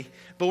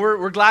But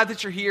we're glad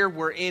that you're here.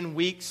 We're in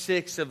week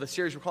 6 of a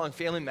series we're calling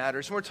Family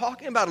Matters. And we're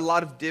talking about a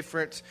lot of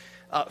different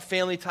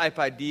family-type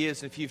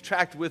ideas. And if you've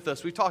tracked with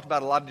us, we've talked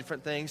about a lot of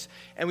different things.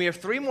 And we have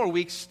 3 more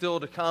weeks still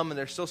to come, and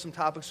there's still some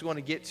topics we want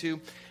to get to.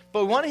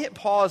 But we want to hit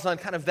pause on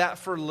kind of that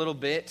for a little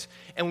bit.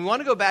 And we want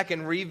to go back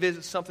and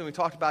revisit something we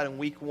talked about in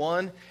week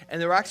 1. And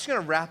then we're actually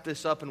going to wrap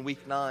this up in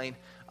week 9.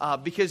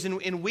 Because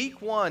in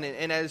week 1,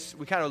 and as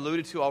we kind of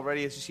alluded to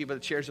already, as you see by the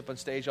chairs up on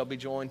stage, I'll be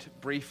joined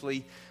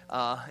briefly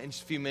in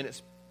just a few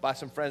minutes by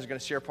some friends who are going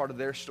to share part of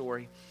their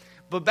story.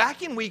 But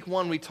back in week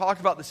 1, we talked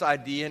about this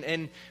idea,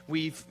 and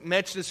we've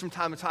mentioned this from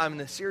time to time in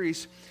this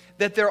series,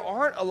 that there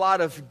aren't a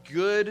lot of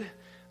good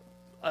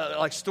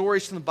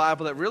stories from the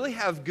Bible that really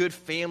have good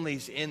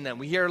families in them.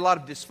 We hear a lot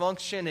of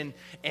dysfunction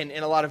and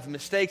a lot of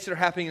mistakes that are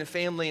happening in the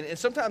family, and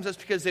sometimes that's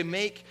because they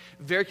make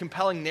very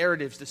compelling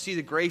narratives to see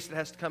the grace that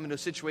has to come into a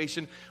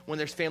situation when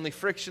there's family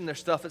friction, there's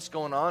stuff that's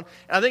going on.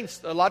 And I think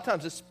a lot of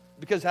times it's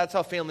because that's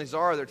how families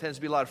are. There tends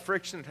to be a lot of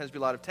friction, there tends to be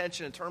a lot of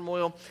tension and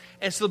turmoil.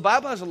 And so the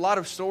Bible has a lot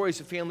of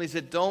stories of families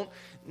that don't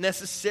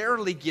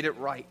necessarily get it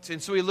right.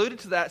 And so we alluded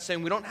to that,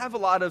 saying we don't have a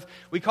lot of,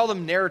 we call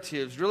them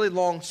narratives, really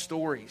long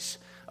stories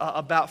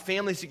about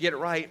families that get it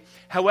right.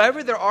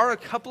 However, there are a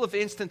couple of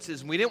instances,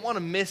 and we didn't want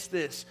to miss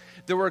this.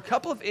 There were a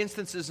couple of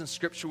instances in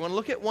Scripture. We want to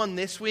look at one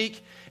this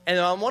week, and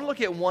I want to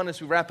look at one as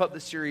we wrap up the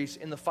series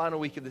in the final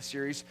week of the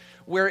series,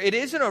 where it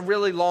isn't a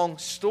really long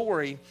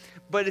story,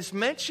 but it's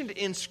mentioned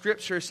in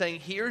Scripture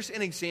saying, here's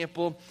an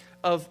example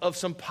of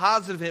some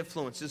positive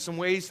influences, some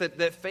ways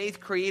that faith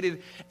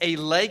created a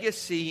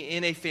legacy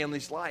in a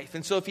family's life.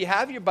 And so if you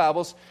have your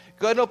Bibles,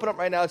 go ahead and open up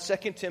right now. It's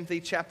 2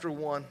 Timothy chapter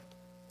 1.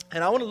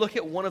 And I want to look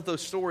at one of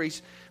those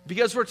stories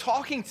because we're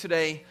talking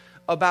today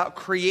about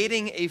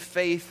creating a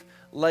faith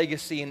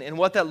legacy and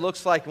what that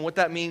looks like and what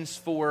that means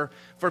for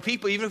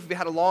people. Even if we've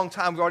had a long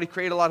time, we've already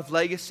created a lot of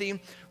legacy.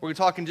 We're going to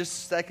talk in just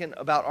a second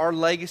about our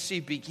legacy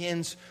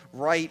begins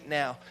right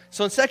now.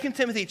 So in 2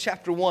 Timothy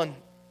chapter 1,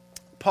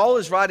 Paul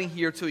is writing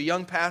here to a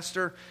young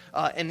pastor,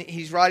 and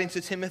he's writing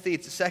to Timothy.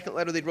 It's the second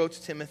letter they wrote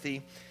to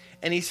Timothy.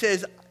 And he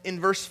says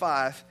in verse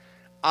 5,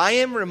 I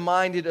am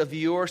reminded of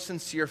your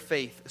sincere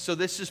faith. So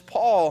this is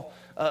Paul,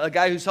 a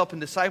guy who's helping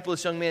disciple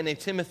this young man named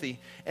Timothy.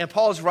 And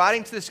Paul is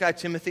writing to this guy,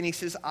 Timothy, and he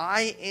says,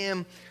 I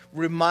am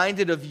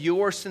reminded of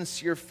your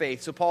sincere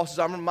faith. So Paul says,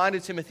 I'm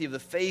reminded, Timothy, of the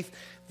faith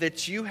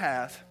that you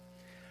have.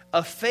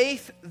 A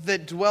faith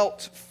that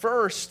dwelt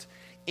first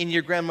in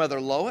your grandmother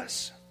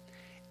Lois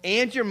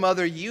and your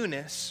mother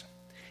Eunice,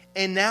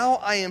 and now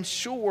I am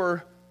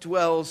sure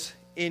dwells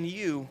in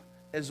you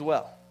as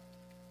well.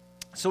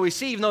 So we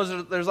see, even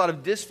though there's a lot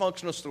of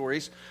dysfunctional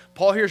stories,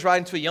 Paul here is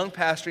writing to a young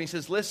pastor, and he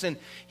says, listen,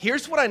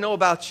 here's what I know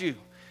about you.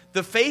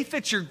 The faith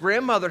that your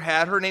grandmother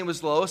had, her name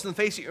was Lois, and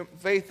the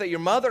faith that your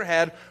mother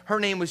had, her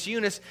name was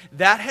Eunice,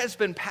 that has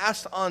been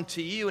passed on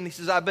to you. And he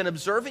says, I've been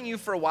observing you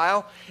for a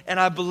while, and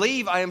I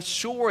believe, I am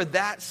sure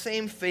that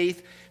same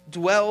faith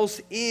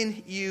dwells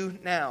in you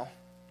now.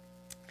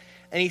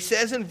 And he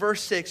says in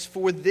verse 6,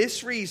 for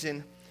this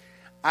reason,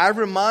 I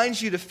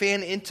remind you to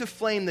fan into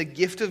flame the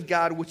gift of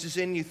God which is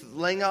in you through the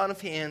laying on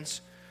of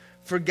hands.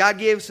 For God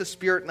gave us a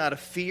spirit not of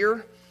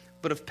fear,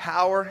 but of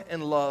power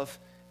and love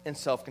and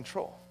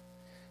self-control.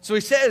 So he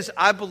says,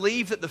 I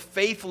believe that the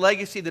faith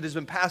legacy that has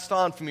been passed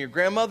on from your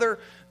grandmother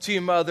to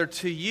your mother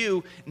to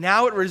you,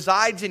 now it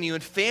resides in you.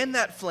 And fan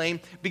that flame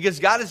because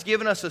God has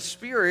given us a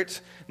spirit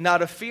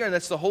not of fear. And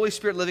that's the Holy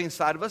Spirit living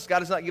inside of us.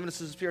 God has not given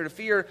us a spirit of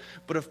fear,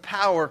 but of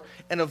power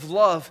and of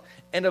love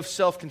and of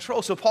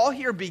self-control. So Paul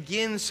here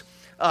begins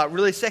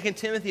really 2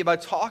 Timothy by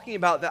talking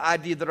about the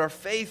idea that our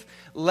faith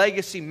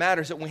legacy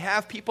matters, that we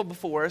have people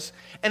before us,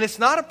 and it's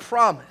not a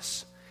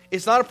promise.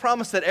 It's not a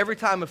promise that every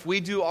time if we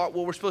do what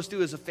we're supposed to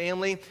do as a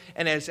family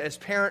and as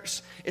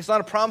parents, it's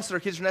not a promise that our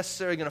kids are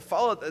necessarily going to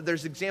follow it.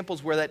 There's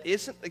examples where that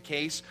isn't the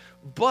case,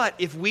 but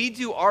if we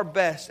do our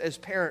best as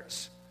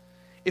parents,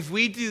 if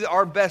we do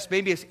our best,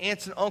 maybe as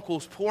aunts and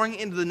uncles pouring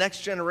into the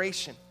next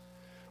generation,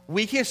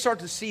 we can start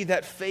to see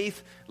that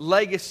faith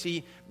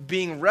legacy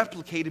being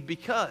replicated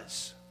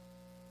because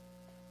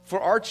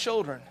for our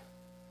children,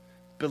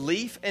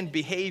 belief and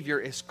behavior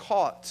is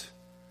caught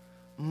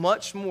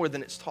much more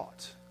than it's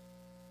taught.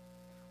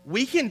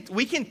 We can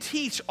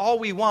teach all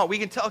we want. We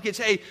can tell kids,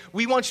 hey,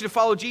 we want you to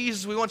follow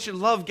Jesus. We want you to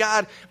love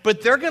God.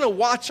 But they're going to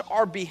watch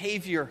our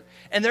behavior.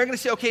 And they're going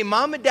to say, okay,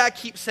 mom and dad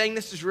keep saying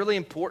this is really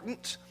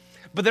important,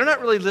 but they're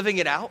not really living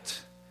it out.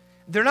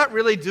 They're not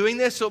really doing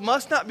this, so it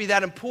must not be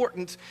that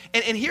important.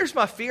 And here's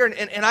my fear,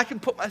 and I can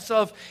put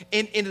myself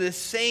into the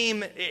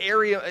same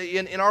area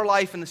in our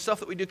life and the stuff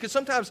that we do. Because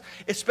sometimes,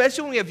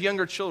 especially when we have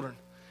younger children,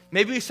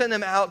 maybe we send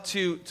them out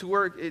to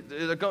work,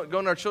 they're going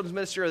to our children's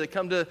ministry, or they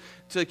come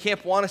to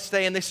Camp Wanna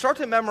Stay, and they start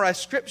to memorize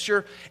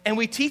Scripture, and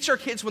we teach our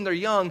kids when they're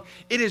young,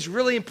 it is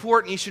really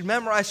important, you should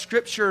memorize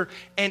Scripture,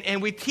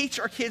 and we teach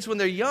our kids when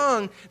they're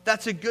young,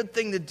 that's a good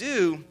thing to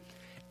do.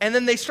 And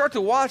then they start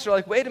to watch, they're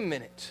like, wait a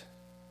minute.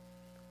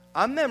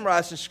 I'm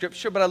memorizing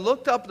Scripture, but I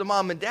looked up to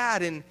mom and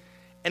dad, and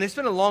it's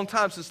been a long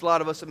time since a lot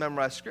of us have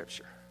memorized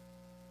Scripture.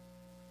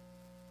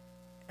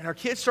 And our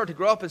kids start to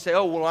grow up and say,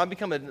 oh, well, when I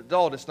become an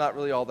adult, it's not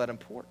really all that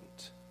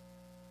important.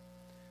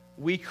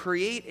 We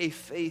create a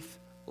faith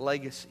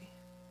legacy.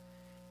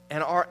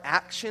 And our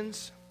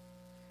actions,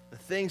 the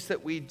things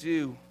that we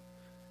do,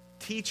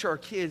 teach our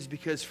kids,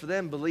 because for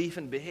them, belief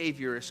and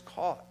behavior is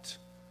caught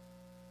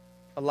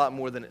a lot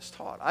more than it's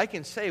taught. I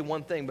can say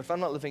one thing, but if I'm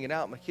not living it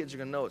out, my kids are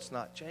going to know it's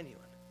not genuine.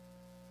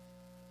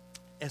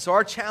 And so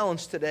our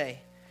challenge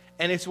today,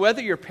 and it's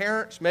whether your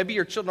parents, maybe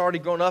your children are already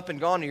grown up and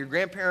gone, or your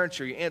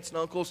grandparents or your aunts and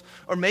uncles,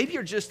 or maybe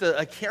you're just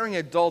a caring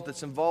adult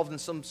that's involved in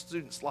some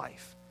student's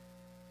life.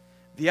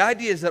 The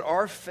idea is that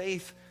our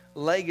faith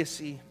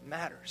legacy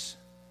matters.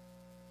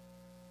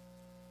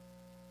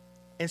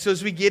 And so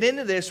as we get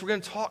into this, we're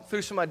going to talk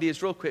through some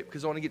ideas real quick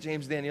because I want to get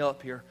James and Danielle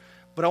up here.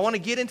 But I want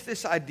to get into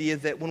this idea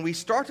that when we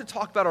start to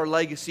talk about our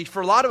legacy,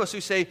 for a lot of us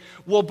who say,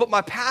 well, but my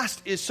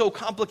past is so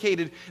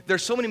complicated,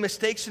 there's so many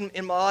mistakes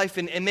in my life,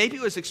 and maybe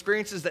it was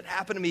experiences that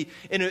happened to me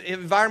in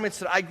environments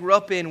that I grew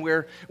up in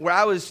where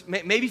I was,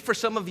 maybe for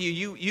some of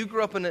you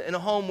grew up in a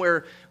home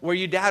where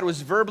your dad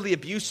was verbally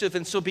abusive,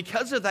 and so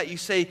because of that you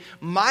say,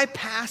 my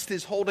past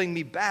is holding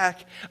me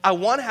back. I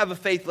want to have a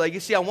faith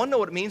legacy. I want to know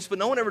what it means, but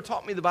no one ever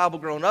taught me the Bible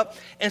growing up.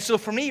 And so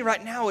for me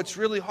right now, it's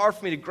really hard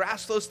for me to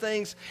grasp those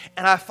things,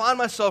 and I find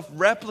myself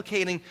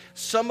replicating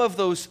some of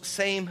those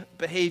same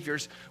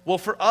behaviors. Well,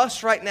 for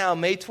us right now,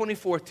 May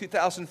 24th,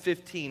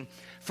 2015,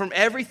 from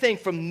everything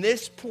from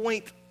this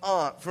point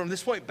on, from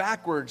this point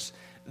backwards,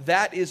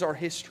 that is our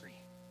history.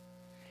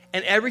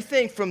 And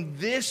everything from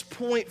this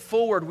point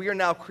forward, we are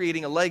now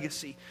creating a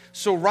legacy.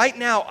 So right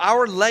now,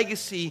 our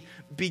legacy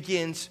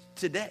begins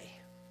today.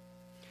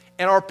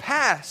 And our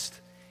past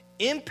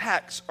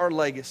impacts our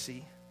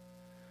legacy,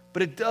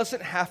 but it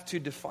doesn't have to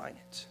define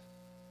it.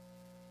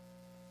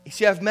 You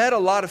see, I've met a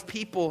lot of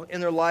people in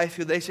their life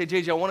who they say,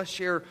 JJ, I want to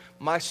share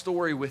my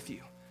story with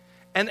you.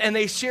 And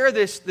they share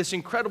this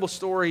incredible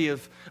story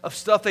of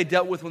stuff they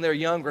dealt with when they were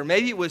younger.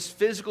 Maybe it was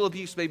physical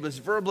abuse, maybe it was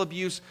verbal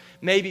abuse,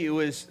 maybe it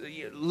was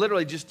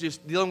literally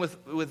just dealing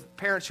with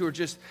parents who were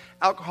just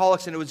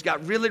alcoholics, and it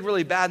got really,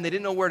 really bad, and they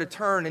didn't know where to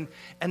turn.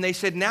 And they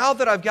said, now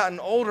that I've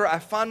gotten older, I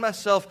find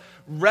myself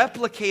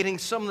replicating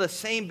some of the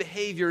same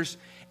behaviors,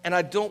 and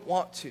I don't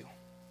want to.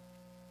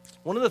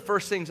 One of the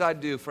first things I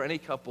do for any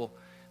couple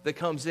that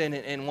comes in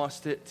and wants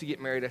to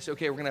get married, I say,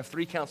 okay, we're going to have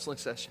 3 counseling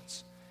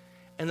sessions.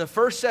 And the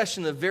first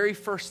session, the very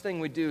first thing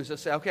we do is I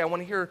say, okay, I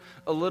want to hear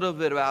a little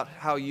bit about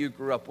how you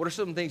grew up. What are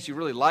some things you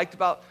really liked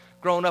about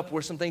growing up? What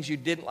are some things you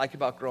didn't like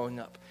about growing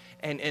up?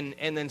 And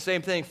then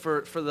same thing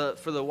for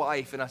the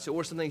wife. And I said,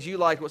 what are some things you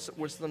liked? What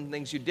are some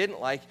things you didn't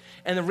like?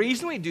 And the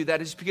reason we do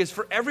that is because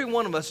for every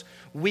one of us,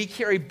 we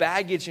carry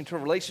baggage into a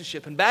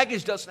relationship. And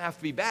baggage doesn't have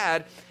to be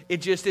bad. It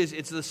just is.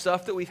 It's the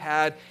stuff that we've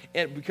had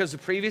and because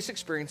of previous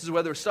experiences,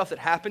 whether it's stuff that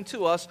happened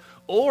to us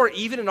or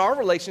even in our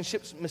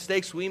relationships,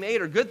 mistakes we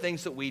made or good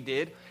things that we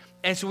did.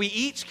 And so we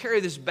each carry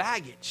this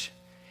baggage.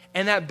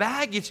 And that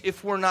baggage,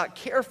 if we're not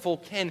careful,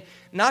 can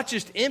not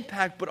just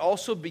impact but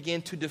also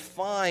begin to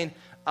define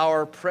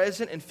our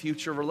present and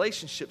future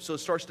relationships. So it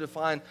starts to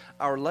define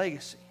our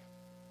legacy.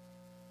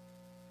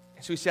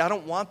 And so we say, I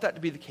don't want that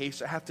to be the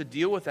case. I have to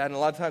deal with that. And a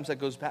lot of times that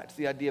goes back to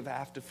the idea of I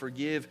have to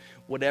forgive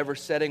whatever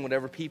setting,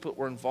 whatever people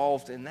were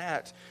involved in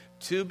that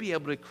to be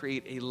able to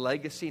create a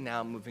legacy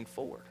now moving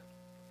forward.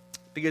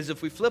 Because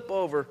if we flip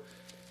over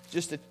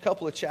just a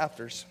couple of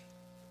chapters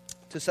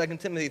to 2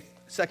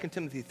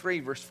 Timothy 3,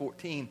 verse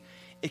 14,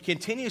 it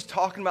continues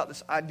talking about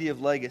this idea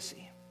of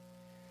legacy.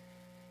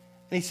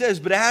 And he says,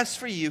 but as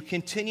for you,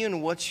 continue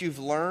in what you've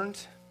learned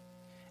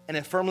and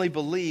have firmly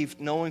believed,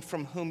 knowing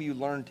from whom you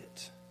learned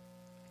it.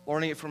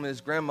 Learning it from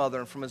his grandmother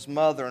and from his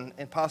mother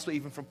and possibly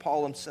even from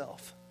Paul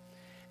himself.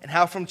 And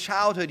how from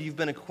childhood you've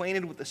been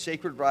acquainted with the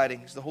sacred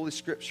writings, the Holy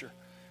Scripture,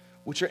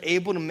 which are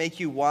able to make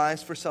you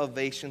wise for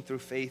salvation through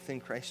faith in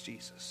Christ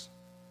Jesus.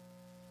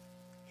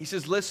 He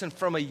says, listen,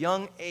 from a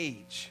young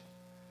age,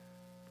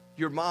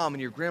 your mom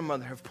and your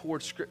grandmother have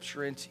poured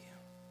Scripture into you.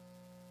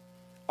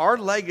 Our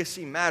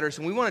legacy matters,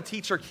 and we want to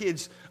teach our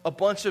kids a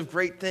bunch of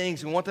great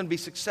things. We want them to be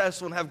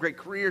successful and have great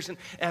careers and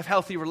have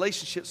healthy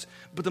relationships.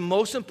 But the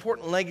most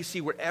important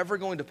legacy we're ever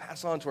going to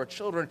pass on to our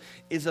children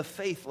is a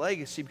faith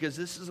legacy, because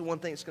this is the one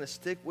thing that's going to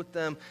stick with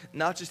them,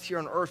 not just here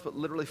on earth, but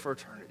literally for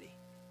eternity.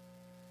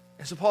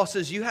 And so Paul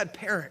says, you had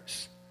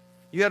parents.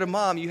 You had a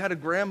mom, you had a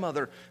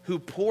grandmother who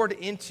poured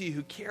into you,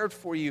 who cared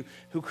for you,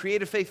 who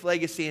created a faith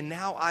legacy, and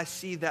now I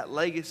see that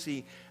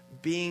legacy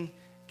being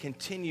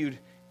continued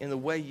in the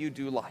way you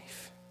do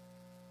life.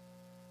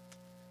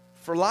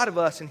 For a lot of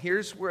us, and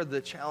here's where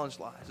the challenge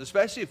lies,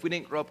 especially if we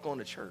didn't grow up going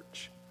to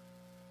church.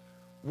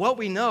 What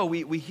we know,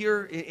 we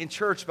hear in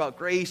church about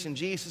grace and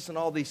Jesus and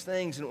all these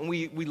things, and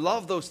we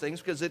love those things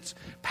because it's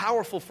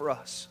powerful for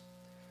us.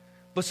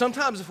 But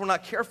sometimes if we're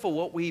not careful,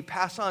 what we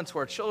pass on to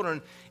our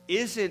children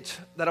isn't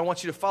that I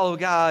want you to follow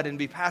God and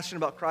be passionate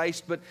about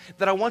Christ, but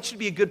that I want you to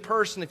be a good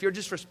person. If you're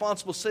just a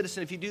responsible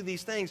citizen, if you do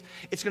these things,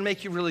 it's going to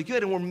make you really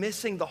good. And we're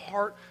missing the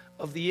heart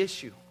of the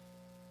issue.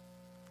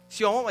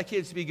 See, I want my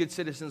kids to be good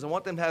citizens. I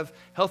want them to have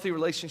healthy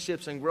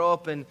relationships and grow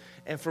up, and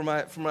for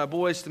my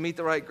boys to meet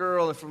the right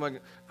girl, and for my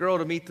girl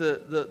to meet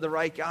the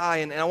right guy.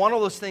 And I want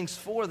all those things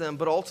for them,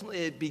 but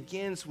ultimately it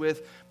begins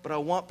with, but I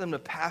want them to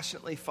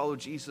passionately follow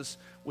Jesus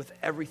with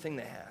everything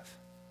they have.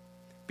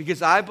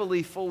 Because I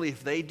believe fully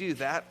if they do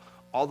that,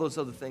 all those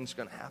other things are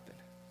going to happen.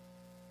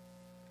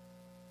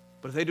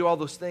 But if they do all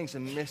those things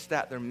and miss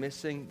that, they're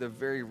missing the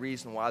very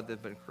reason why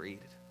they've been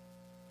created.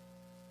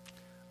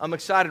 I'm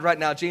excited right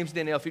now. James and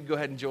Danielle, if you'd go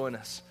ahead and join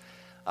us.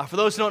 For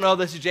those who don't know,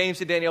 this is James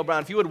and Danielle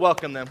Brown. If you would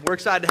welcome them. We're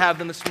excited to have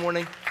them this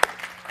morning.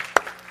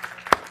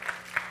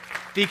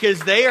 Because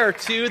they are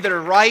two that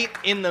are right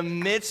in the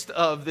midst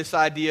of this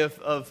idea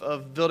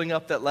of building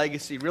up that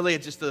legacy. Really,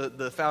 it's just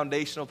the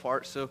foundational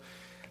part. So,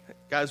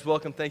 guys,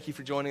 welcome. Thank you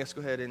for joining us.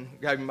 Go ahead and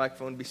grab your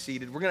microphone and be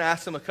seated. We're going to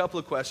ask them a couple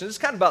of questions. It's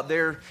kind of about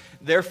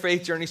their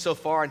faith journey so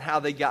far and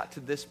how they got to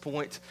this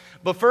point.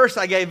 But first,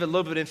 I gave a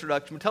little bit of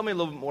introduction. Tell me a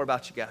little bit more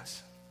about you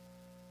guys.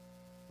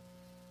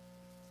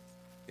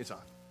 It's on.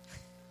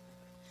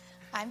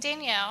 I'm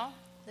Danielle.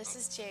 This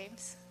is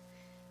James.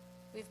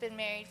 We've been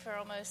married for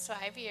almost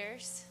 5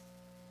 years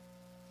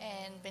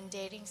and been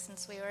dating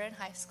since we were in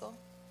high school.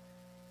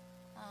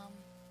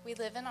 We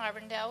live in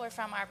Arbondale. We're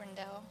from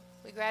Arbondale.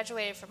 We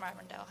graduated from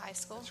Arbondale High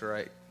School. That's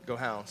right. Go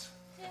Hounds.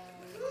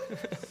 Yay.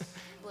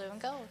 Blue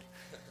and gold.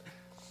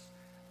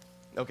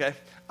 Okay.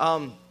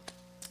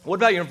 What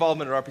about your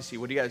involvement at RPC?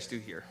 What do you guys do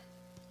here?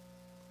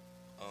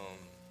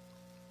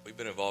 We've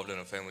been involved in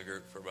a family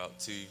group for about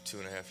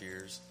 2.5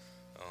 years.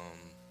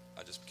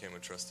 I just became a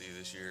trustee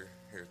this year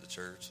here at the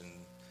church and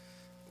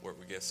work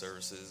with guest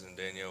services, and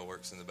Danielle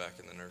works in the back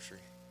in the nursery.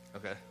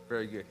 Okay,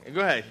 very good. And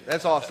go ahead.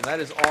 That's awesome. That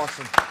is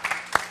awesome.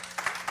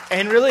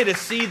 And really to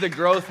see the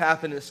growth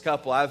happen in this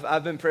couple,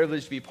 I've been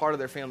privileged to be part of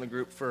their family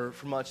group for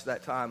much of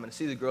that time, and to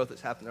see the growth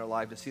that's happened in their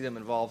life, to see them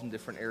involved in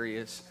different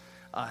areas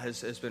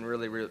has been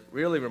really,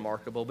 really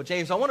remarkable. But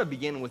James, I want to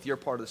begin with your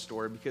part of the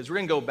story, because we're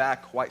going to go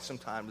back quite some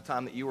time, the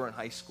time that you were in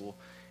high school,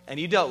 and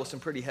you dealt with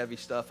some pretty heavy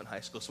stuff in high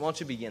school. So why don't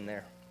you begin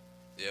there?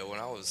 Yeah, when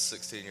I was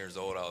 16 years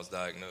old, I was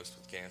diagnosed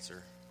with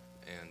cancer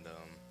and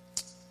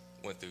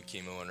went through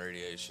chemo and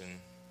radiation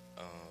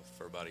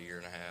for about 1.5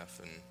 years,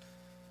 and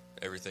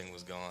everything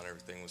was gone,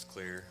 everything was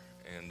clear,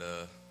 and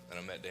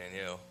I met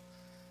Danielle,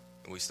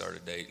 and we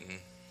started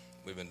dating.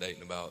 We've been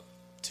dating about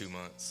 2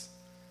 months.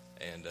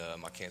 And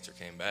my cancer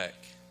came back,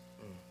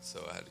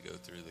 so I had to go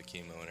through the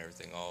chemo and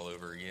everything all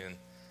over again.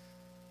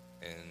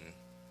 And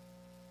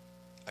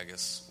I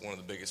guess one of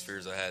the biggest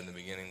fears I had in the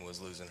beginning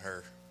was losing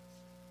her,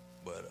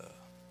 but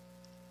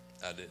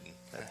I didn't.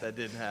 That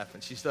didn't happen.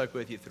 She stuck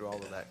with you through all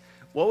of that.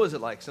 What was it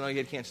like? So I know you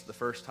had cancer the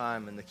first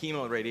time, and the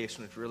chemo and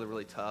radiation was really,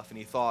 really tough, and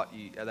you thought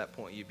at that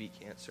point you beat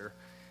cancer.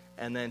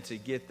 And then to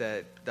get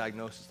that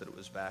diagnosis that it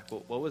was back,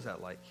 what was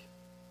that like?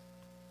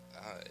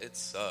 It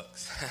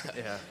sucks.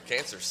 Yeah.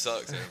 Cancer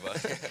sucks,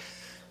 everybody.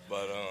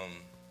 But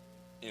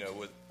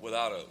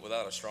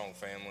without a strong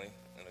family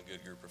and a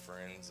good group of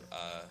friends,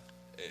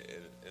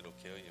 it'll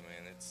kill you,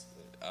 man.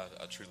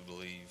 I truly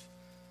believe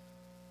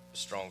a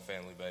strong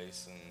family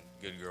base and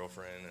good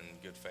girlfriend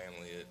and good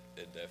family.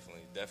 It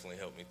definitely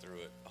helped me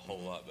through it a whole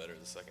lot better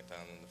the second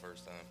time than the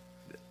first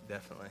time.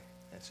 Definitely.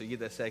 And so you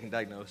get that second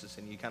diagnosis,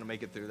 and you kind of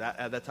make it through that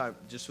at that time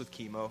just with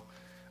chemo,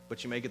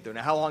 but you make it through.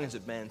 Now, how long has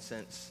it been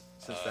since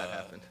that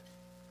happened?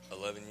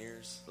 11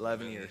 years.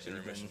 11 years. In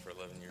remission for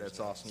 11 years. That's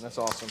now. awesome. That's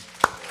awesome.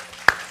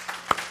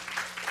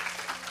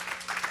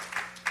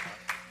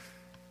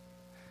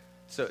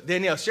 So,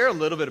 Danielle, share a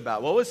little bit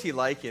about what was he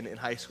like in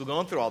high school,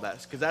 going through all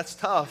that, because that's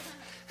tough.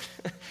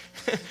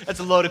 That's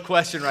a loaded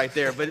question right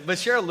there. But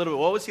share a little bit.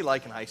 What was he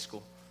like in high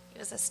school? He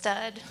was a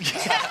stud.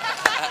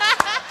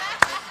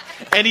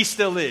 And he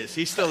still is.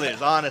 He still is,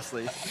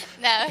 honestly.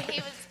 No,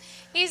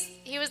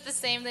 he was the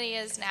same that he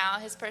is now.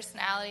 His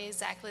personality is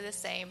exactly the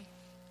same.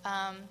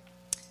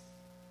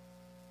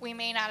 We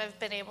may not have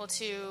been able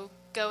to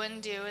go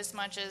and do as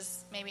much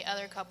as maybe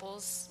other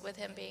couples with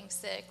him being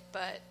sick,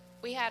 but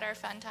we had our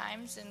fun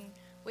times and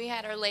we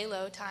had our lay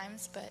low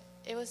times, but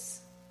he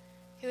was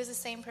the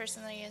same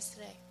person that he is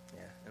today.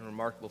 Yeah, and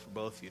remarkable for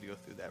both of you to go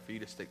through that, for you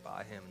to stick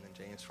by him, and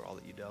then James for all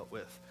that you dealt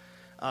with.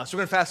 So we're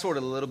going to fast forward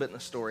a little bit in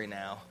the story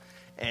now,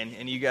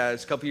 and you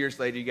guys, a couple years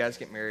later, you guys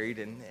get married,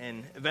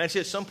 and eventually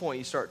at some point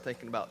you start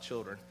thinking about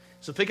children.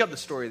 So pick up the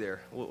story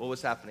there. What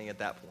was happening at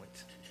that point?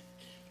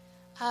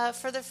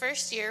 For the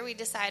first year, we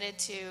decided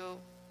to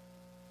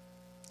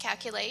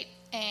calculate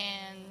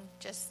and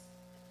just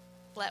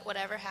let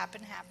whatever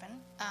happen.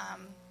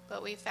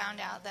 But we found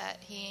out that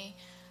he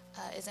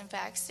is in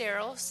fact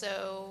sterile,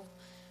 so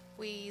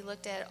we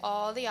looked at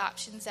all the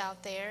options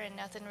out there, and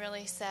nothing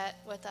really set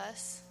with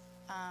us.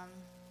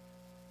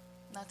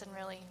 Nothing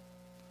really.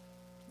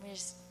 We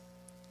just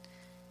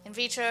in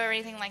vitro or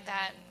anything like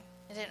that.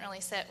 It didn't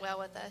really sit well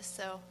with us,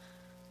 so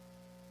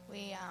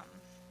we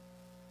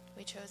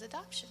chose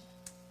adoption.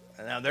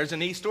 Now, there's a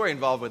neat story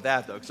involved with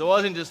that, though, because it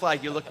wasn't just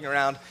like you're looking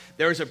around.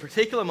 There was a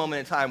particular moment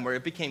in time where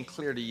it became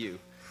clear to you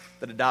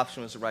that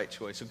adoption was the right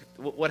choice. So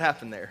what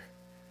happened there?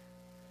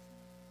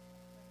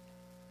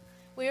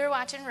 we were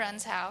watching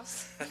Run's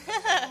House,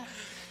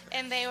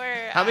 and they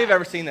were. How many have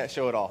ever seen that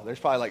show at all? There's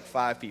probably like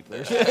 5 people.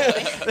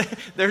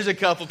 There's a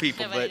couple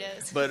people, Nobody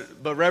does.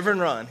 but Reverend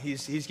Run,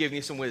 he's giving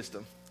you some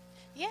wisdom.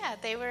 Yeah,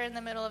 they were in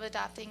the middle of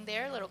adopting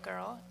their little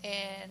girl,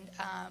 and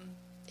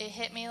it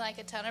hit me like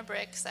a ton of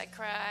bricks. I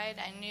cried.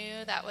 I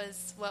knew that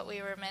was what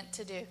we were meant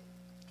to do.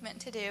 Meant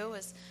to do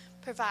was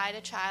provide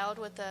a child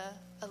with a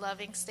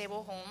loving,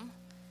 stable home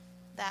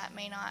that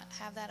may not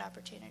have that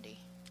opportunity.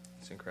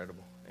 It's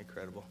incredible.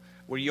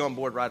 Were you on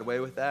board right away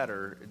with that,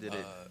 or did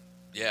it?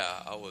 Yeah,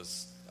 I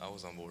was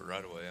on board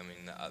right away. I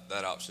mean,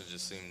 that option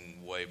just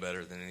seemed way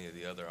better than any of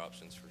the other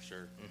options for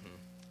sure. Mm-hmm.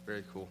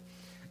 Very cool.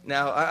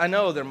 Now, I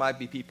know there might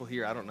be people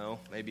here, I don't know,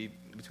 maybe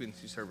between the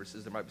 2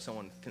 services, there might be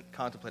someone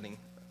contemplating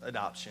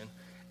adoption.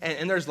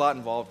 And there's a lot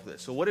involved with it.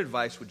 So what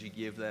advice would you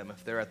give them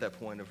if they're at that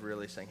point of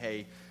really saying,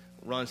 hey,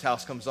 Run's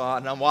House comes on,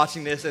 and I'm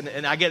watching this,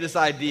 and I get this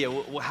idea.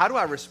 How do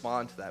I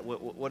respond to that?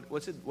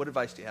 What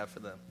advice do you have for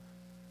them?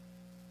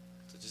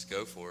 To just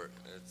go for it.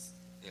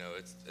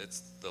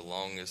 It's the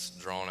longest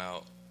drawn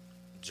out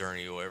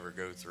journey you'll ever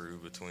go through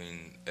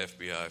between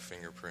FBI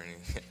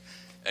fingerprinting,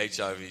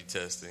 HIV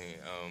testing.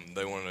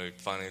 They want to know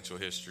financial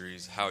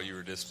histories, how you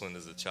were disciplined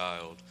as a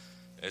child.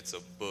 It's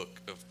a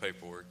book of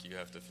paperwork you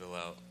have to fill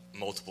out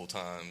multiple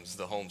times.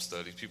 The home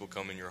studies, people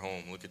come in your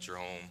home, look at your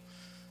home.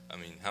 I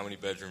mean, how many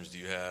bedrooms do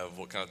you have?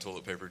 What kind of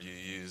toilet paper do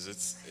you use?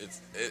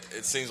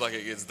 It seems like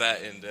it gets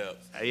that in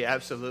depth. Yeah,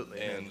 absolutely.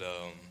 And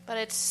but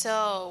it's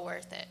so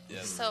worth it.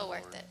 Yeah, so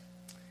worth it.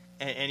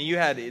 And you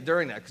had,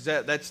 during that, because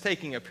that's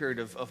taking a period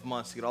of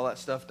months to get all that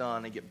stuff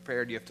done and get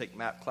prepared. You have to take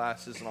map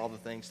classes and all the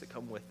things that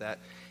come with that.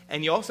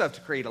 And you also have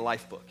to create a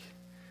life book.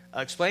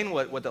 Explain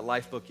what that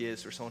life book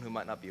is for someone who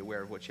might not be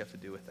aware of what you have to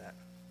do with that.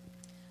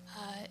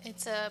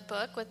 It's a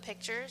book with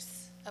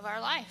pictures of our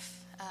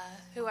life,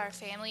 who our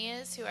family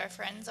is, who our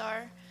friends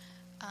are,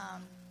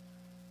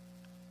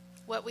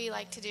 what we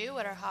like to do,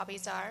 what our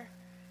hobbies are,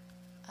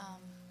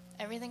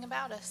 everything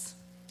about us.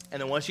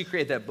 And then once you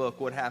create that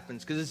book, what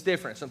happens? Because it's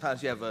different.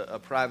 Sometimes you have a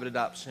private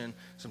adoption.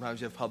 Sometimes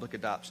you have public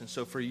adoption.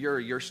 So for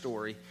your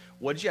story,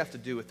 what did you have to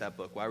do with that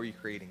book? Why were you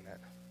creating that?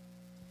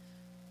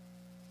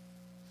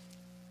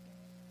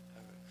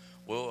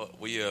 Well,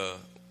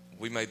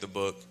 we made the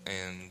book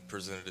and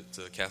presented it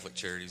to Catholic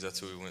Charities. That's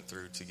who we went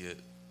through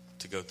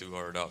to go through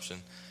our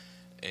adoption.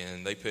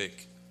 And they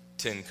pick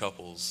 10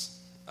 couples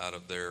out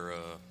of their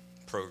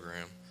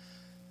program,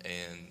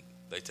 and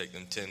they take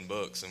them 10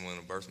 books, and when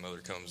a birth mother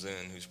comes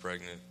in who's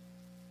pregnant,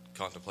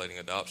 contemplating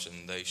adoption,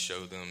 they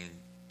show them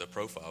the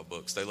profile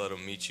books. They let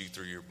them meet you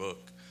through your book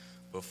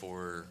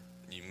before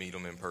you meet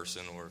them in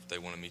person, or if they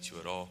want to meet you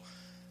at all.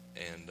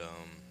 And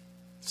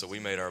so we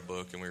made our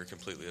book, and we were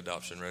completely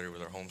adoption ready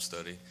with our home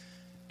study.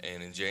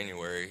 And in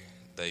January,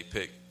 they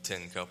picked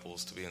 10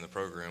 couples to be in the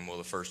program. Well,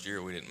 the first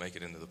year we didn't make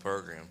it into the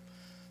program.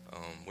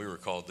 We were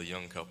called the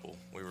young couple.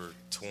 We were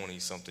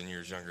 20-something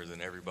years younger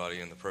than everybody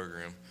in the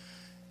program.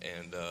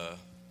 And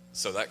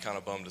so that kind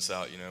of bummed us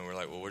out, We're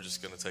like, well, we're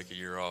just going to take a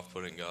year off,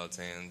 put it in God's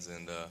hands.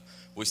 And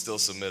we still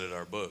submitted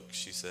our book.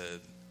 She said,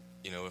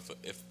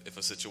 if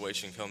a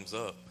situation comes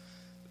up,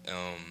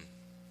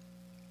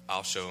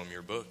 I'll show them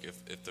your book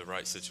if the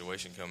right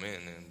situation come in.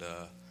 And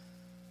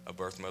a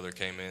birth mother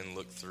came in,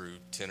 looked through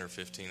 10 or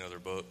 15 other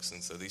books,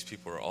 and said, these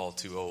people are all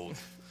too old.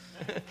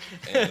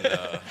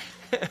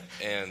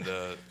 and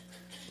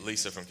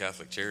Lisa from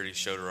Catholic Charities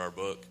showed her our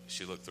book.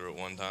 She looked through it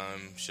one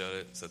time, shut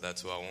it, said,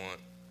 that's who I want.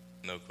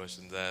 No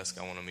questions asked.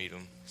 I want to meet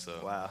them. So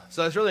wow.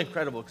 So that's really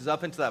incredible, because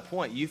up until that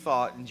point, you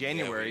thought in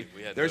January,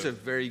 we there's a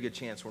very good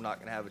chance we're not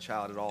going to have a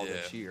child at all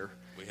this year.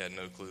 We had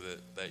no clue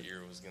that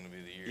year was going to be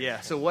the year.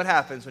 Yeah. So what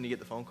happens when you get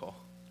the phone call?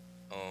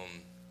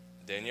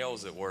 Danielle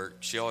was at work.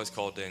 She always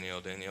called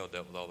Danielle. Danielle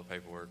dealt with all the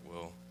paperwork.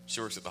 Well,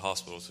 she works at the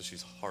hospital, so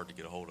she's hard to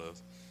get a hold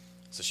of.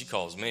 So she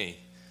calls me,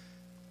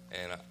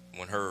 and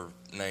when her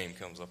name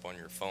comes up on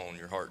your phone,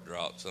 your heart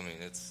drops. I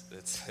mean, it's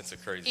a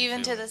crazy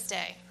Even feeling. to this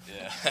day.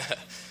 Yeah.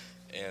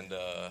 And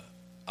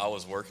I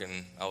was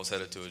working. I was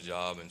headed to a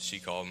job, and she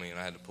called me, and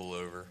I had to pull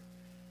over.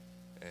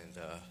 And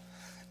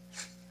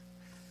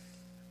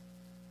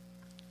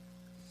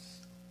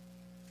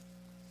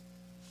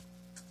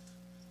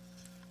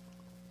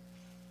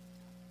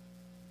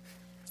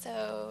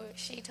So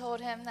she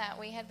told him that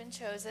we had been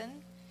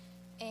chosen,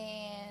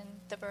 and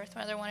the birth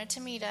mother wanted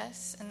to meet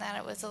us, and that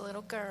it was a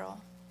little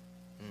girl.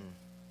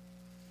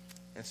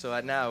 And so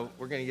now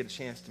we're going to get a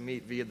chance to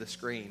meet via the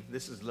screen.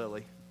 This is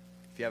Lily.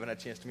 If you haven't had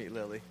a chance to meet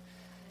Lily,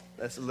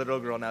 that's a little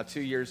girl now, 2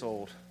 years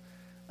old.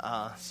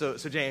 So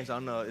James, I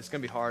don't know, it's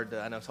going to be hard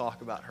to,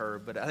 talk about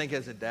her, but I think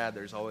as a dad,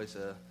 there's always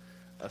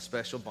a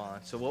special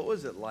bond. So what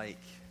was it like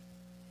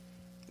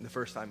the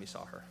first time you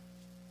saw her?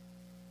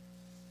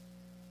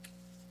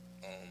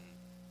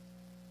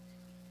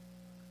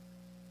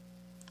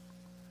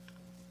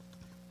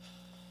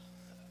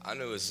 I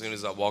knew as soon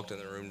as I walked in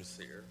the room to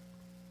see her.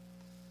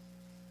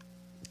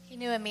 He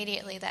knew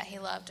immediately that he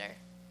loved her.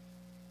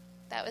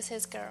 That was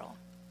his girl.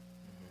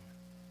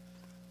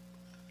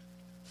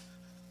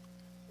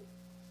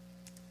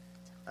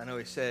 I know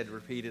he said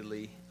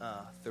repeatedly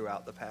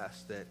throughout the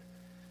past that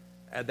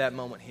at that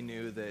moment, he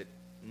knew that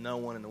no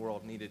one in the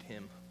world needed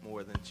him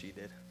more than she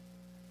did.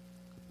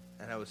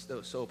 And that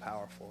was so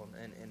powerful.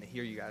 And to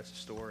hear you guys'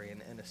 story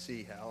and to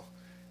see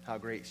how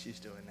great she's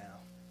doing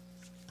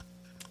now.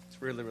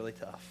 It's really, really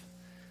tough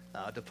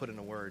to put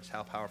into words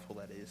how powerful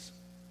that is.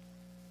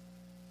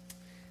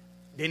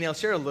 Danielle,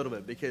 share a little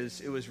bit,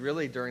 because it was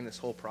really during this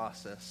whole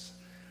process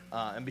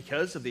and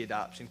because of the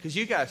adoption, because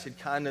you guys had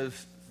kind of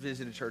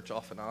visited church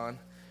off and on,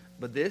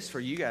 but this, for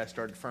you guys,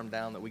 started to firm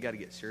down that we got to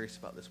get serious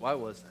about this. Why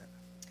was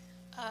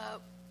that?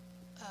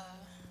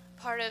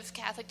 Part of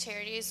Catholic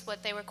Charities,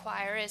 what they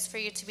require is for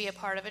you to be a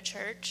part of a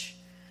church.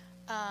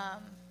 I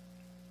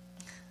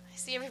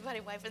see everybody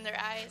wiping their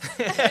eyes.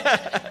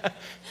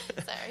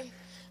 Sorry.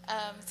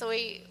 So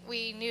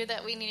we knew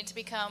that we needed to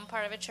become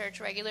part of a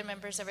church, regular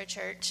members of a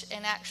church,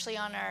 and actually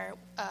on our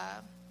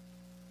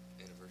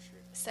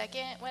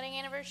second wedding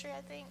anniversary,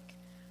 I think,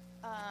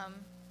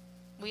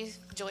 we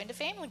joined a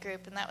family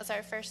group, and that was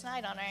our first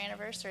night on our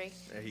anniversary.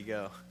 There you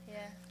go. Yeah.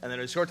 And then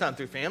a short time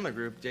through family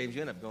group, James,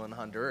 you ended up going to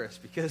Honduras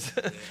because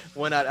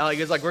when it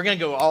was like, we're going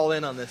to go all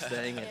in on this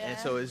thing. And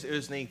so it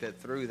was neat that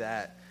through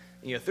that,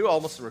 through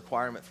almost a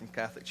requirement from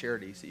Catholic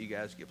Charities that you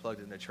guys get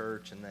plugged into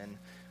church, and then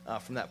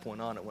from that point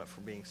on, it went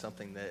from being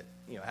something that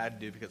had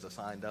to do because I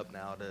signed up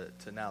now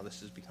to now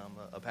this has become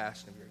a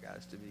passion of your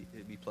guys to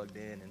be plugged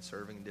in and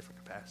serving in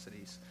different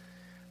capacities.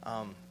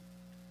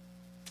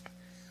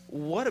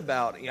 What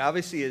about,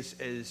 obviously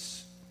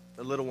as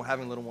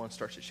having little ones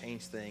starts to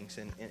change things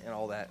and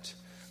all that,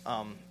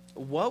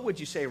 what would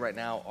you say right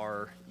now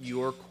are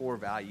your core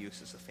values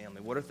as a family?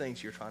 What are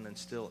things you're trying to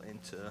instill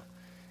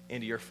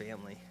into your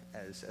family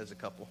as a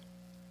couple?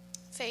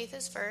 Faith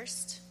is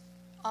first.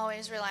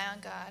 Always rely on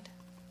God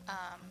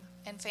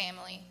and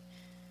family.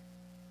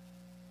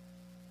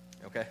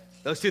 Okay.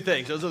 Those two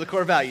things. Those are the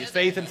core values,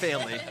 faith and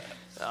family.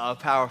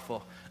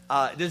 Powerful.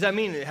 Does that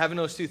mean having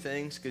those two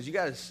things, because you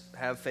guys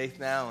have faith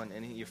now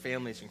and your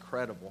family is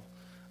incredible,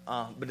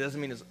 but does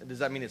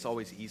that mean it's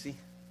always easy?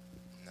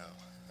 No.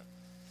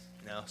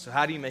 No. So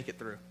how do you make it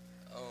through?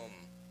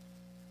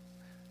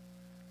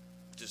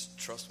 Just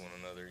trust one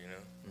another,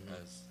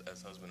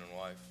 as husband and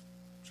wife.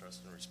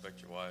 Trust and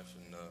respect your wife,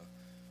 and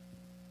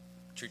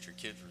treat your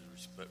kids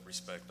with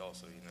respect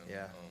also,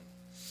 Yeah.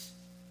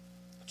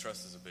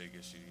 Trust is a big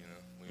issue,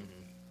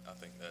 I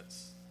think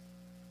that's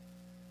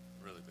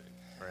really big.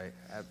 Right.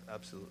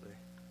 Absolutely.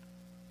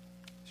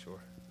 Sure.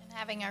 And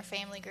having our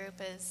family group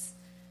is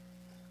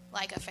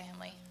like a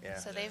family. Yeah.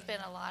 So they've been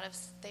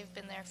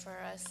there for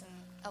us and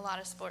a lot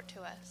of support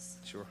to us.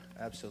 Sure.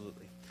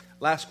 Absolutely.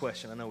 Last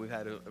question. I know we've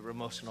had an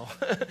emotional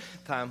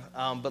time,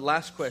 but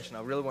last question.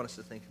 I really want us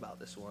to think about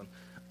this one.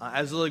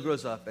 As Lily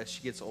grows up, as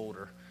she gets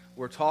older,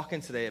 we're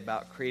talking today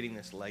about creating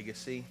this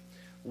legacy.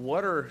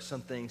 What are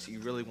some things you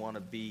really want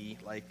to be,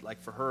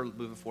 like for her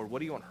moving forward, what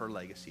do you want her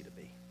legacy to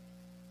be?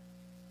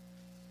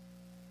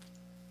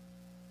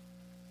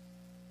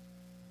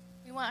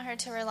 We want her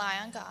to rely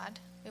on God.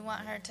 We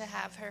want her to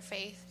have her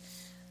faith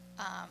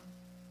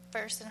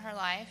first in her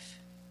life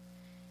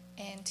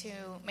and to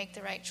make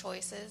the right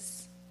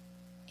choices.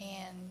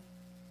 And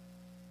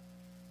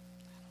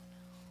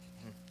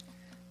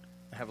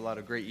I have a lot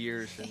of great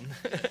years. And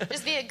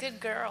just be a good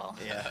girl.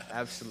 Yeah,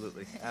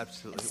 absolutely.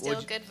 Absolutely.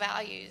 Instill good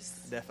values.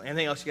 Definitely.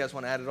 Anything else you guys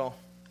want to add at all?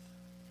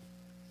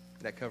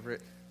 Did that cover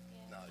it?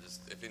 No,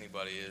 just if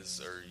anybody is,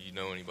 or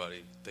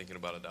anybody thinking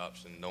about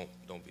adoption,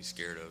 don't be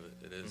scared of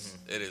it.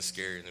 It is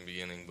scary in the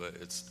beginning, but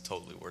it's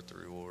totally worth the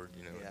reward,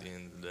 at the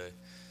end of the day.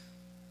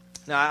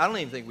 Now, I don't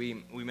even think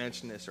we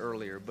mentioned this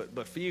earlier,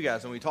 but for you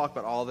guys, when we talked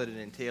about all that it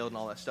entailed and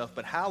all that stuff,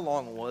 but how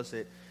long was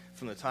it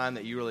from the time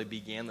that you really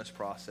began this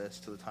process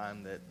to the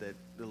time that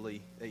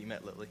you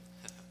met Lily?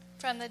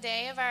 From the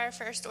day of our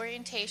first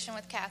orientation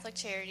with Catholic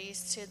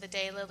Charities to the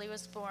day Lily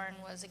was born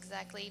was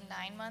exactly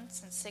 9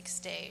 months and 6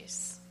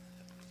 days.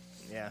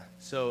 Yeah,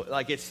 so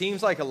it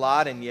seems like a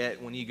lot, and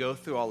yet when you go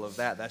through all of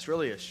that, that's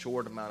really a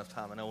short amount of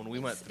time. I know when we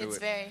went through it's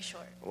very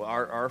short. Well,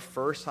 our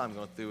first time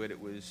going through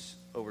it was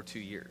over 2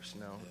 years.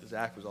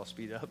 Zach was all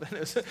speed up, and it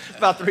was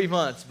about 3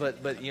 months. But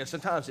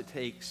sometimes it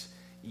takes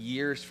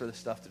years for the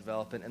stuff to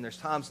develop, and there's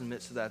times in the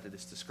midst of that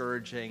it's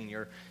discouraging.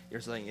 You're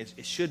saying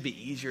it should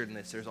be easier than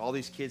this. There's all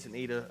these kids that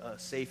need a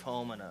safe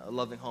home and a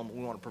loving home.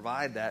 We want to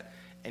provide that,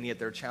 and yet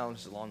there are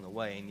challenges along the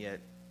way, and yet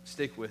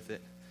stick with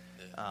it.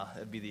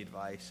 That'd be the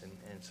advice,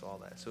 and so all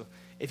that. So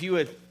if you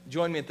would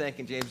join me in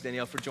thanking James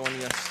Danielle for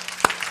joining us.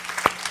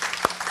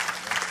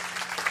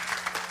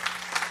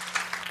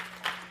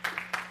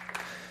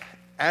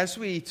 As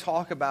we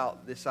talk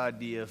about this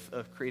idea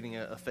of creating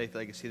a faith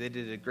legacy, they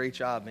did a great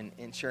job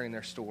in sharing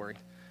their story.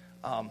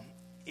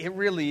 It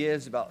really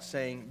is about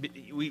saying,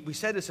 we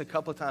said this a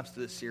couple of times to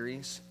this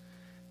series,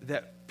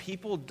 that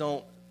people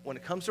don't, when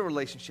it comes to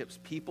relationships,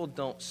 people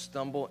don't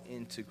stumble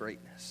into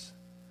greatness.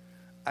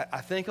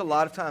 I think a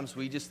lot of times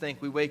we just think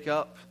we wake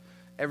up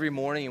every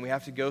morning and we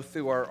have to go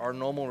through our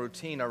normal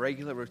routine, our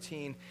regular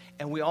routine,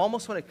 and we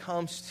almost, when it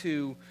comes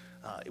to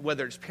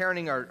whether it's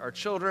parenting our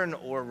children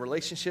or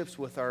relationships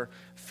with our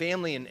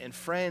family and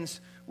friends,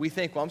 we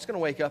think, well, I'm just going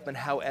to wake up and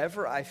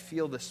however I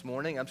feel this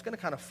morning, I'm just going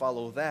to kind of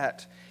follow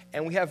that.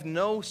 And we have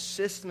no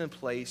system in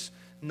place,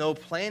 no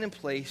plan in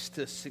place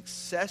to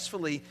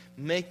successfully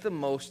make the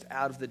most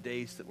out of the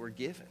days that we're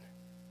given.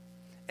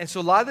 And so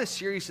a lot of this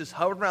series is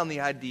hovered around the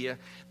idea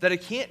that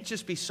it can't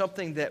just be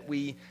something that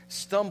we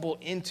stumble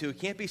into. It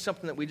can't be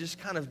something that we just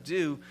kind of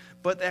do,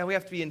 but that we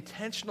have to be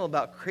intentional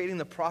about creating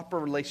the proper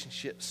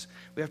relationships.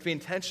 We have to be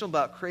intentional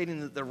about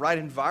creating the right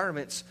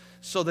environments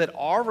so that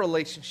our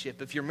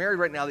relationship, if you're married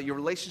right now, that your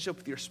relationship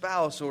with your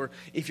spouse, or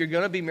if you're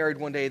going to be married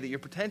one day, that your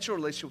potential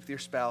relationship with your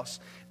spouse,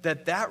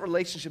 that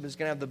relationship is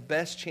going to have the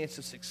best chance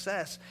of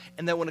success.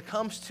 And that when it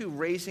comes to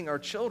raising our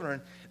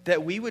children,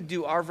 that we would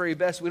do our very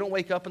best. We don't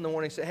wake up in the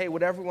morning and say, hey,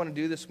 whatever we want to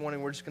do this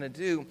morning, we're just going to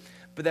do.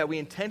 But that we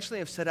intentionally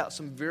have set out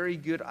some very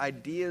good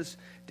ideas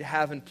to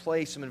have in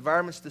place, some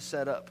environments to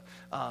set up,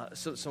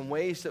 some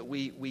ways that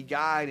we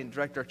guide and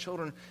direct our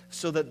children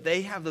so that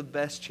they have the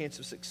best chance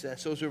of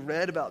success. So as we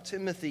read about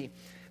Timothy,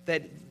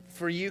 that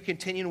for you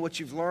continuing what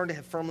you've learned and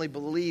have firmly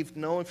believed,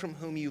 knowing from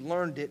whom you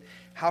learned it,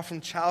 how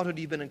from childhood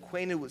you've been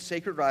acquainted with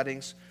sacred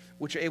writings,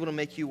 which are able to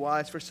make you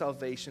wise for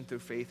salvation through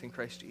faith in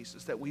Christ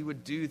Jesus. That we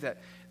would do that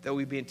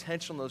we'd be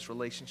intentional in those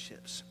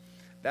relationships.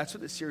 That's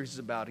what this series is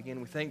about. Again,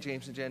 we thank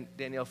James and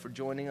Danielle for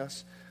joining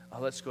us.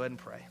 Let's go ahead and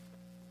pray.